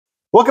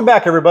Welcome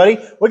back, everybody.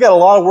 We got a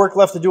lot of work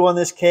left to do on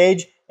this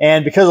cage,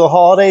 and because of the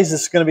holidays,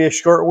 this is going to be a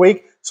short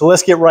week, so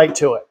let's get right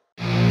to it.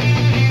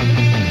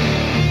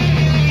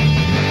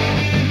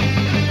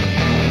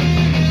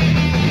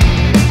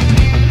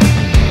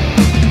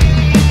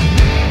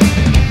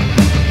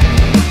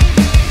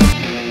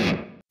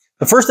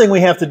 The first thing we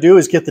have to do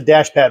is get the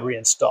dash pad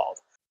reinstalled.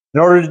 In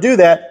order to do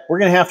that, we're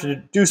going to have to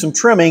do some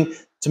trimming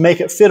to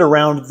make it fit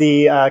around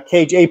the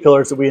cage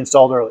A-pillars that we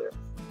installed earlier.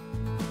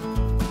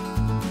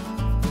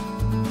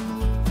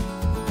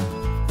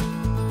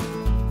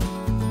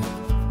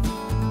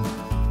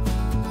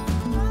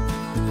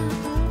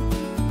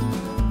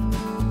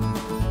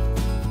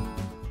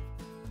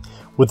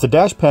 With the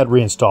dash pad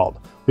reinstalled,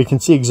 we can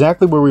see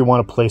exactly where we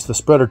want to place the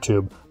spreader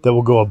tube that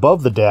will go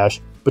above the dash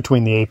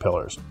between the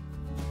A-pillars.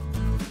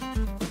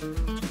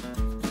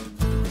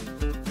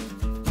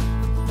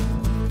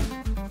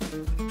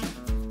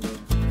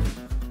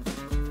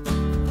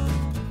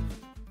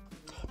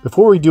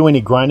 Before we do any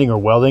grinding or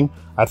welding,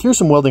 I threw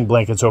some welding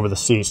blankets over the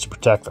seats to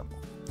protect them.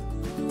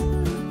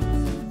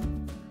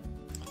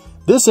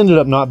 This ended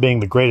up not being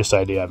the greatest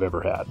idea I've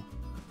ever had.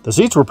 The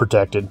seats were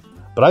protected,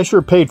 but I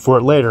sure paid for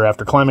it later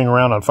after climbing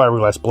around on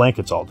fiberglass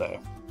blankets all day.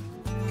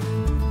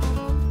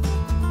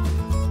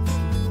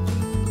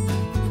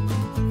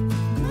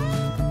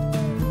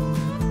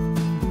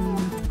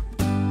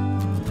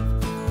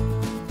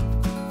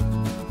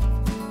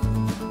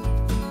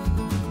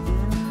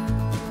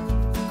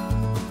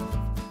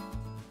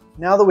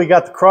 Now that we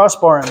got the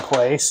crossbar in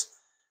place,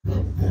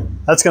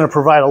 that's going to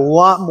provide a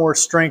lot more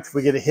strength if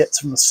we get a hit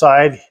from the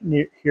side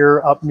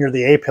here up near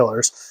the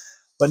A-pillars.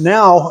 But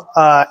now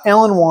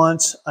Ellen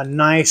wants a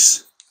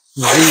nice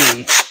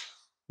V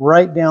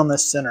right down the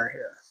center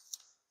here.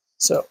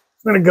 So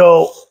I'm going to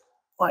go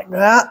like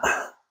that.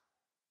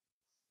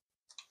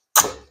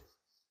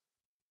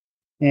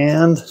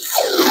 And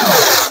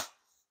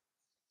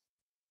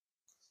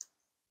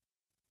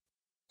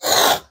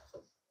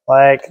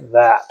like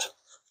that.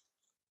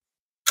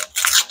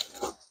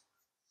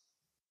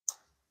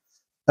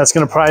 That's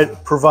going to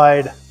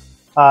provide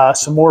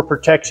some more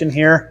protection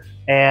here,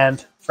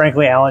 and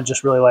frankly, Alan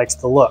just really likes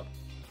the look.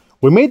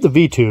 We made the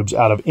V-tubes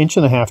out of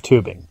 1.5 inch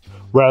tubing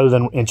rather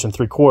than 1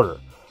 3/4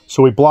 inch,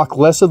 so we block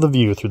less of the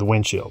view through the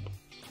windshield.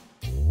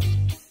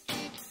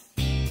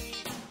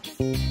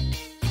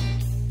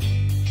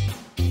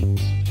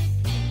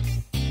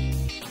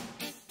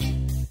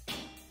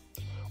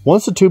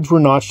 Once the tubes were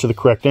notched to the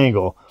correct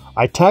angle,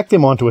 I tacked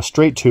them onto a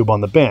straight tube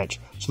on the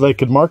bench so that I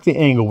could mark the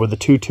angle where the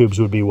two tubes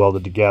would be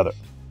welded together.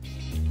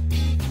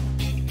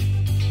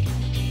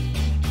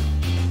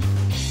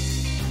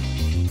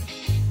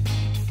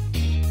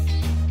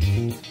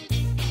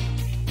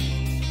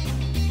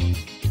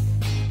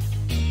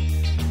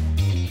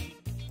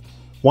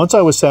 Once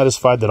I was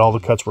satisfied that all the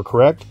cuts were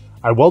correct,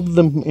 I welded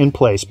them in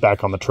place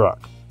back on the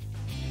truck.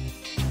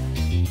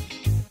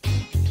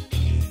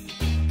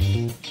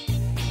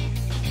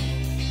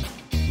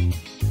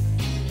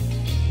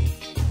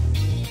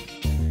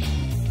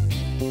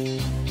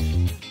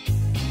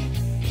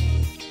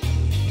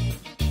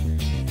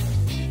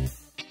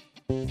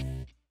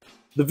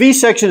 The V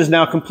section is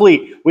now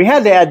complete. We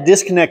had to add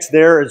disconnects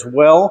there as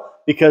well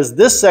because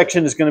this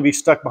section is going to be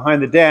stuck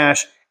behind the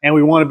dash, and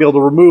we want to be able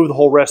to remove the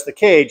whole rest of the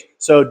cage.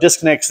 So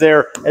disconnects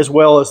there as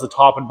well as the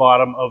top and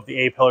bottom of the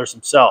A-pillars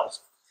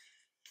themselves.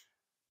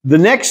 The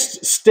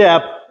next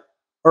step,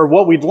 or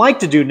what we'd like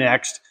to do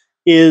next,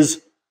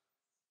 is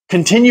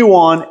continue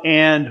on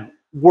and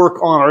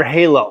work on our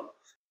halo.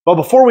 But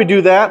before we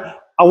do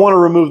that, I want to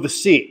remove the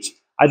seats.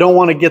 I don't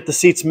want to get the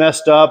seats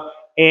messed up,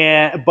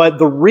 but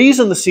the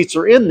reason the seats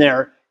are in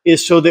there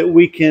is so that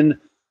we can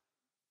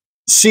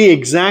see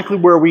exactly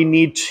where we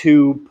need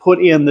to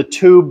put in the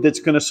tube that's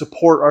going to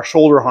support our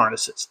shoulder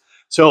harnesses.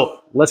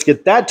 So let's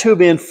get that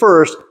tube in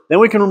first, then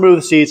we can remove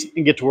the seats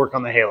and get to work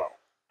on the halo.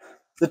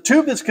 The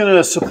tube that's going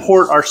to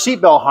support our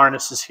seatbelt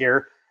harnesses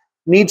here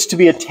needs to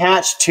be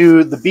attached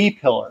to the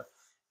B-pillar.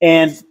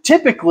 And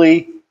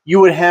typically you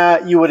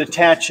would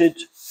attach it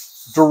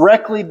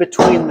directly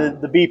between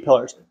the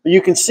B-pillars. But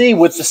you can see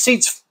with the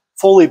seats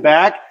fully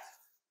back,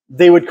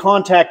 they would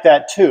contact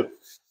that tube.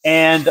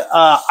 And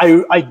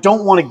I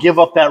don't want to give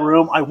up that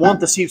room. I want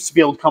the seats to be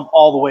able to come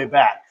all the way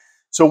back.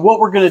 So what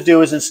we're going to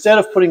do is, instead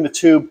of putting the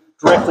tube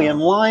directly in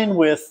line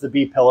with the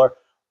B-pillar,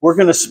 we're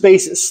going to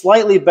space it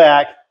slightly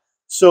back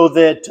so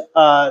that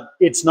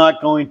it's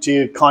not going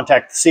to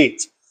contact the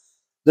seats.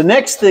 The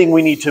next thing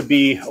we need to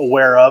be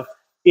aware of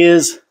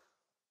is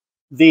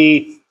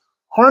the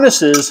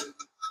harnesses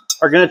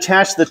are going to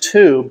attach the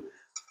tube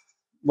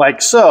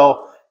like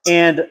so,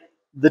 and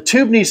the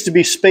tube needs to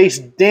be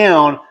spaced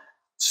down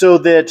so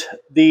that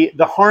the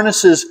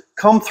harnesses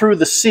come through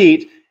the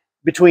seat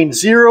between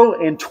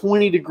 0 and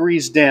 20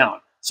 degrees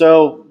down.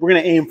 So we're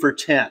going to aim for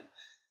 10.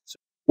 So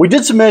we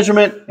did some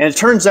measurement, and it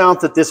turns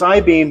out that this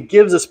I-beam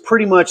gives us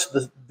pretty much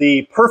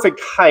the perfect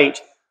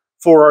height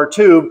for our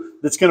tube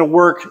that's going to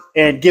work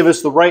and give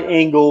us the right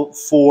angle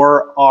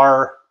for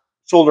our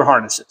shoulder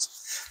harnesses.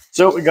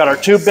 So we got our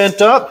tube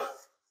bent up.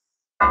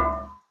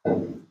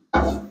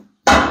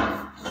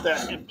 put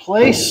that in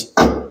place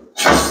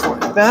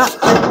like that.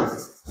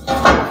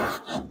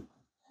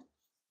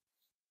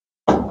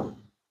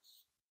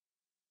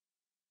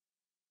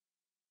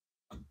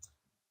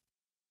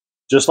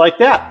 Just like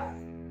that.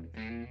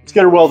 Let's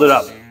get her welded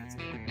up.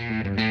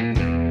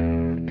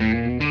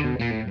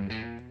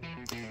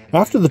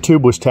 After the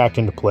tube was tacked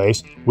into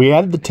place, we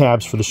added the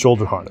tabs for the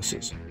shoulder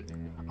harnesses.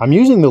 I'm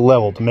using the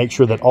level to make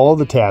sure that all of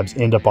the tabs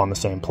end up on the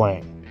same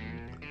plane.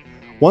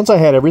 Once I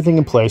had everything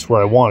in place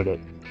where I wanted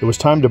it was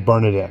time to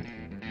burn it in.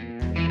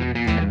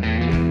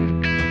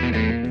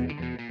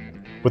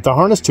 With the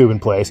harness tube in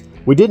place,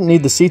 we didn't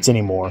need the seats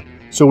anymore,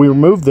 so we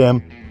removed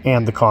them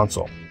and the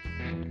console.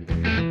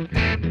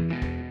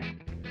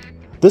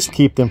 This will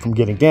keep them from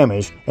getting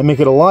damaged and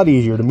make it a lot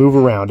easier to move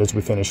around as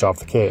we finish off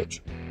the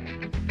cage.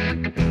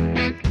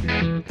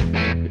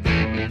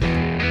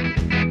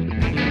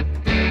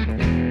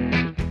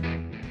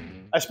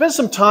 I spent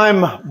some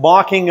time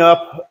mocking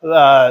up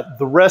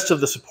the rest of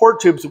the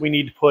support tubes that we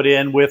need to put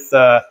in with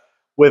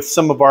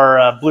some of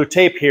our blue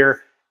tape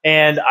here,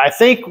 and I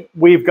think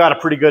we've got a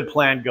pretty good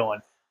plan going.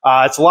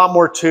 It's a lot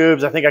more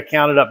tubes. I think I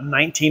counted up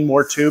 19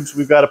 more tubes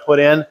we've got to put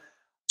in.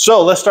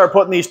 So let's start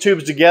putting these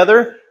tubes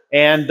together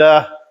and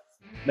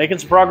making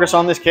some progress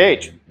on this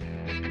cage.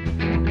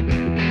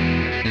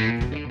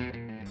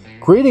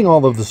 Creating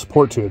all of the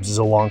support tubes is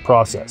a long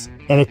process,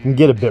 and it can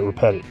get a bit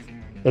repetitive.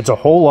 It's a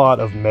whole lot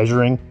of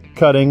measuring,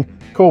 cutting,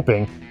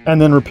 coping,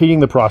 and then repeating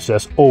the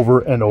process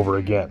over and over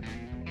again.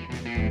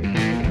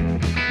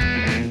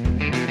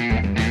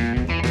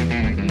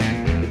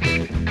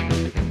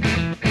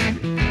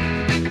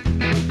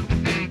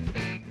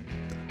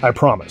 I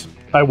promise,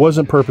 I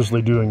wasn't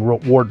purposely doing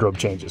wardrobe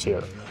changes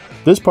here.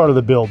 This part of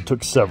the build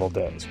took several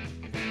days.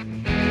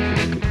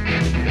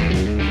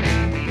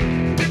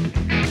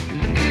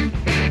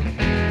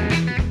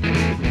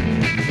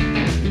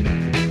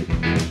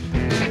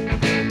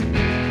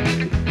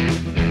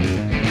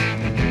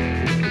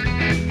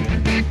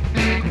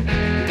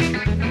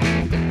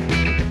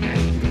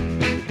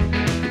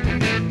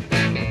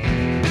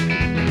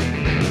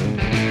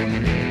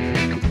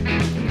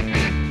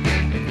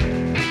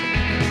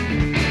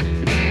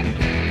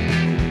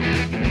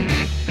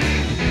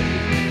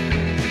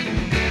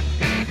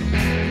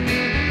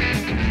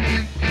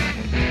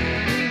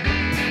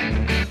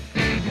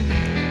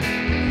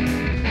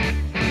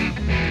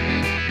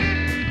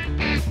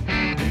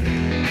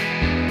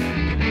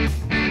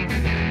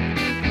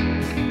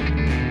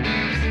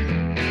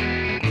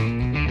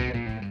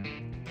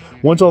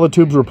 Once all the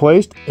tubes were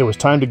placed, it was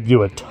time to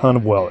do a ton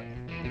of welding.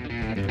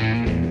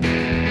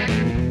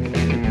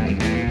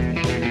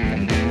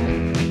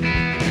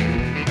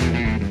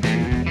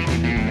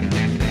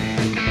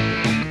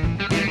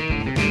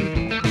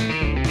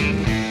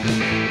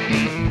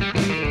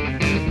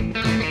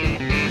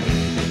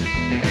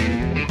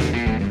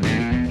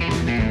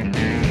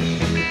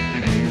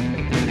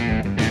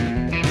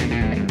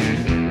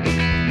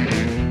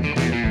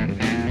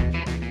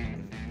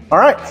 All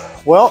right,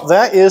 well,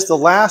 that is the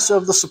last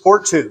of the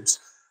support tubes.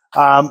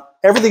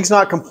 Everything's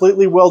not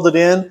completely welded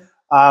in.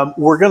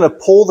 We're gonna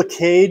pull the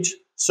cage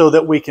so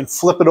that we can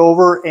flip it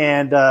over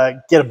and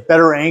get a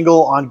better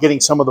angle on getting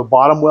some of the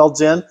bottom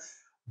welds in.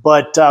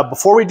 But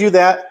before we do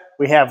that,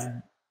 we have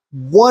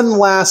one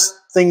last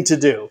thing to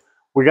do.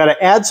 We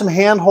gotta add some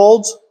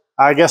handholds,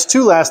 I guess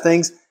two last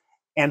things,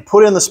 and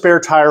put in the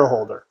spare tire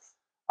holder.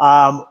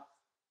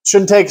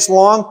 Shouldn't take us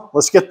long.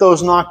 Let's get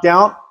those knocked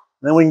out,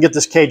 and then we can get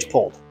this cage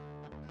pulled.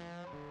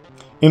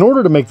 In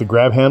order to make the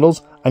grab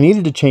handles, I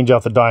needed to change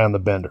out the die on the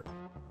bender.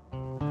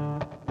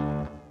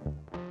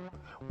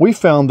 We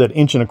found that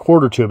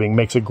 1¼ inch tubing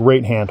makes a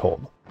great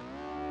handhold.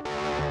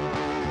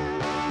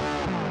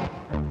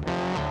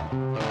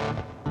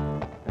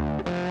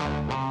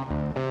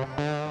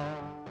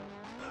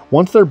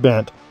 Once they're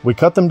bent, we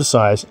cut them to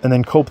size and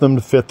then cope them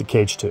to fit the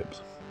cage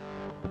tubes.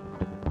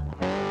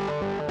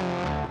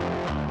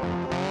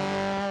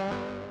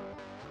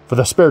 For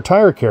the spare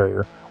tire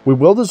carrier, we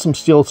welded some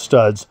steel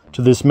studs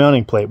to this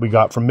mounting plate we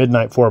got from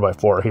Midnight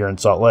 4x4 here in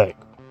Salt Lake.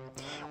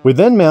 We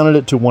then mounted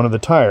it to one of the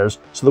tires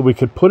so that we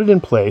could put it in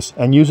place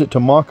and use it to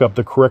mock up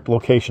the correct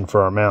location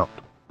for our mount.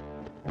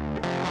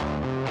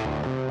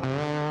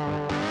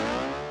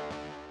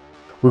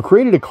 We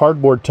created a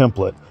cardboard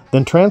template,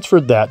 then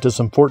transferred that to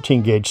some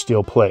 14 gauge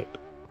steel plate.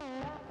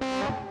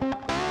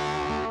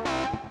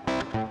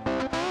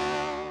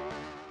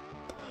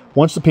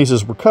 Once the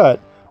pieces were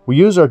cut, we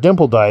used our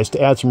dimple dies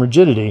to add some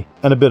rigidity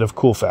and a bit of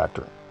cool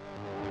factor.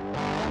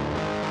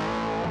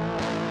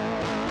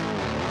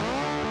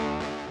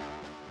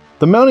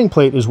 The mounting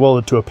plate is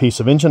welded to a piece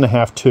of 1.5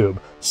 inch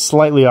tube,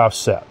 slightly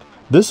offset.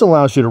 This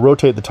allows you to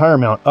rotate the tire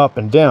mount up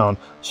and down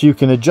so you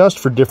can adjust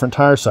for different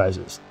tire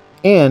sizes,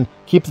 and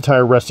keep the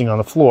tire resting on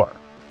the floor.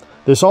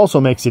 This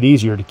also makes it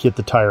easier to get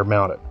the tire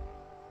mounted.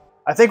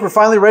 I think we're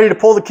finally ready to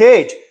pull the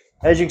cage.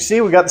 As you can see,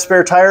 we got the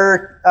spare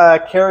tire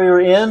carrier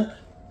in.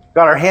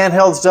 Got our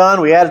handhelds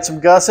done. We added some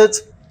gussets.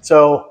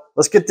 So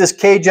let's get this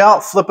cage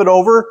out, flip it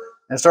over,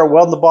 and start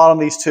welding the bottom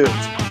of these tubes.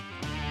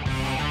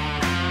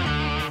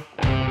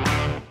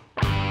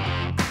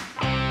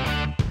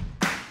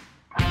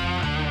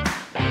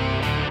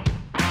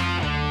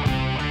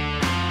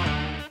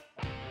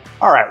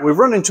 All right, we've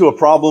run into a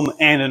problem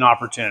and an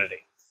opportunity.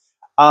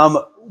 When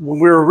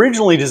we were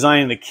originally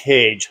designing the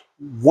cage,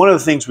 one of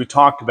the things we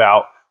talked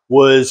about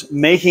was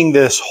making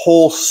this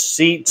whole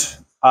seat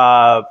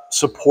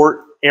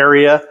support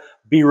area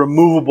be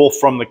removable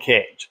from the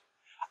cage.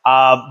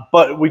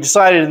 But we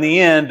decided in the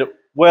end,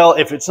 well,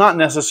 if it's not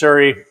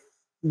necessary,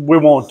 we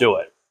won't do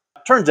it.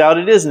 Turns out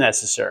it is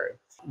necessary.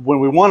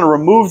 When we want to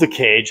remove the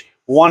cage,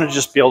 we want to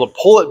just be able to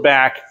pull it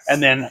back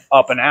and then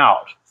up and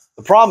out.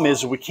 The problem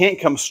is we can't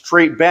come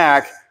straight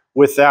back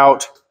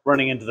without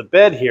running into the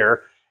bed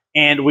here,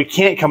 and we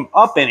can't come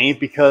up any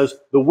because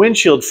the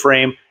windshield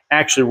frame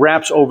actually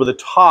wraps over the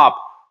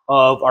top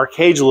of our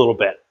cage a little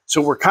bit.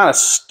 So we're kind of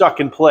stuck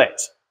in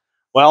place.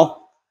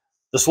 Well,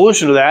 the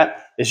solution to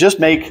that is just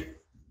make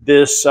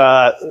this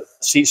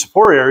seat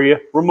support area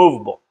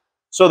removable.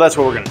 So that's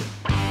what we're going to do.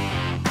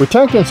 We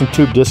tacked in some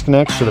tube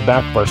disconnects to the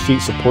back of our seat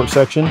support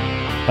section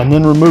and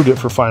then removed it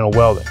for final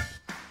welding.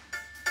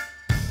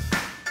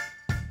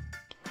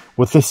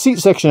 With the seat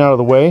section out of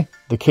the way,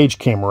 the cage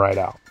came right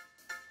out.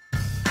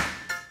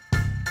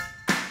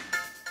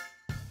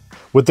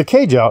 With the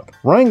cage out,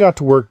 Ryan got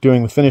to work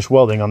doing the finish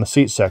welding on the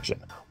seat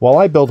section, while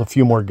I built a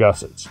few more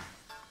gussets.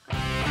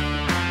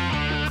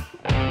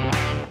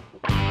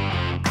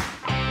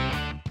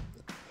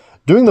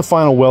 Doing the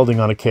final welding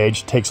on a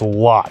cage takes a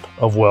lot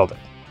of welding.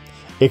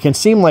 It can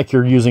seem like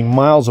you're using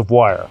miles of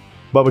wire,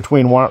 but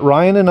between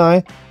Ryan and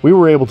I, we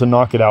were able to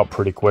knock it out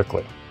pretty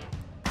quickly.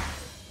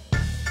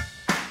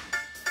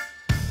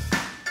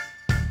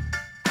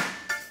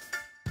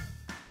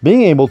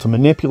 Being able to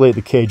manipulate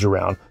the cage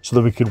around so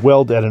that we could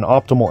weld at an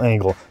optimal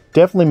angle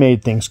definitely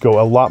made things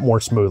go a lot more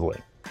smoothly.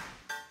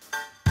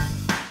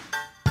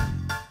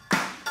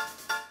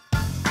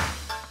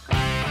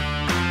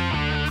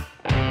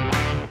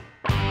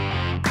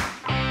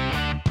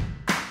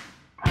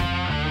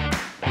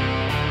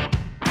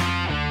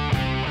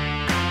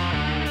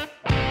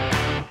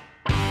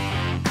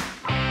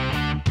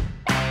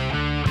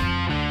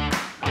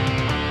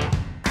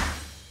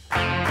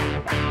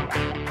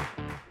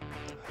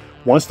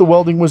 Once the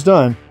welding was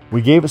done,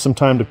 we gave it some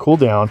time to cool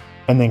down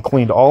and then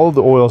cleaned all of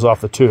the oils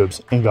off the tubes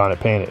and got it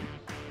painted.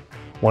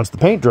 Once the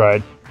paint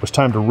dried, it was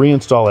time to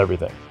reinstall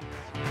everything.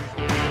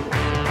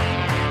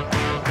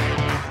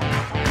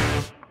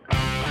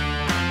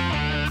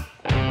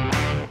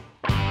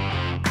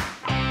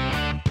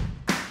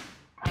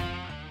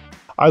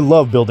 I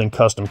love building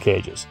custom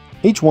cages.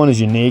 Each one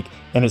is unique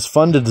and it's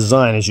fun to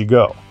design as you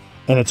go,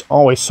 and it's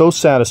always so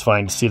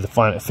satisfying to see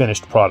the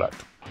finished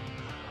product.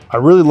 I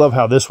really love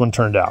how this one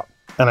turned out,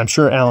 and I'm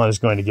sure Alan is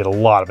going to get a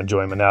lot of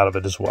enjoyment out of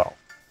it as well.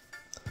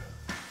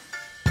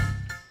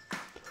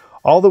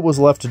 All that was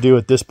left to do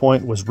at this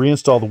point was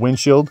reinstall the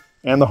windshield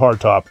and the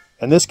hardtop,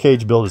 and this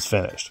cage build is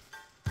finished.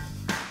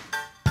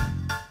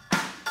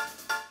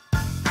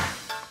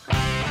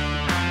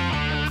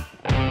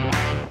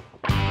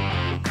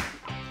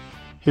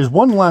 Here's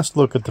one last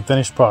look at the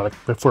finished product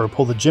before I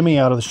pull the Jimmy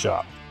out of the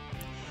shop.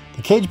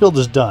 The cage build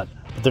is done,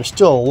 but there's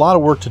still a lot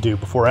of work to do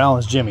before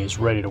Alan's Jimmy is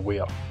ready to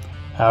wheel.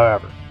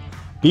 However,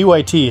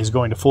 BYT is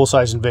going to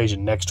full-size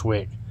Invasion next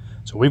week,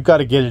 so we've got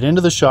to get it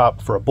into the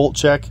shop for a bolt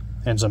check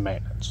and some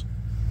maintenance.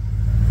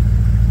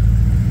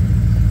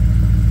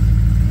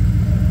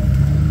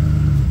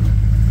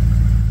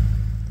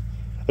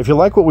 If you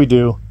like what we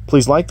do,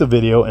 please like the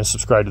video and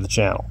subscribe to the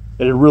channel.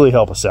 It'd really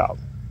help us out.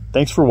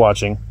 Thanks for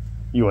watching.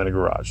 You in a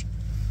Garage.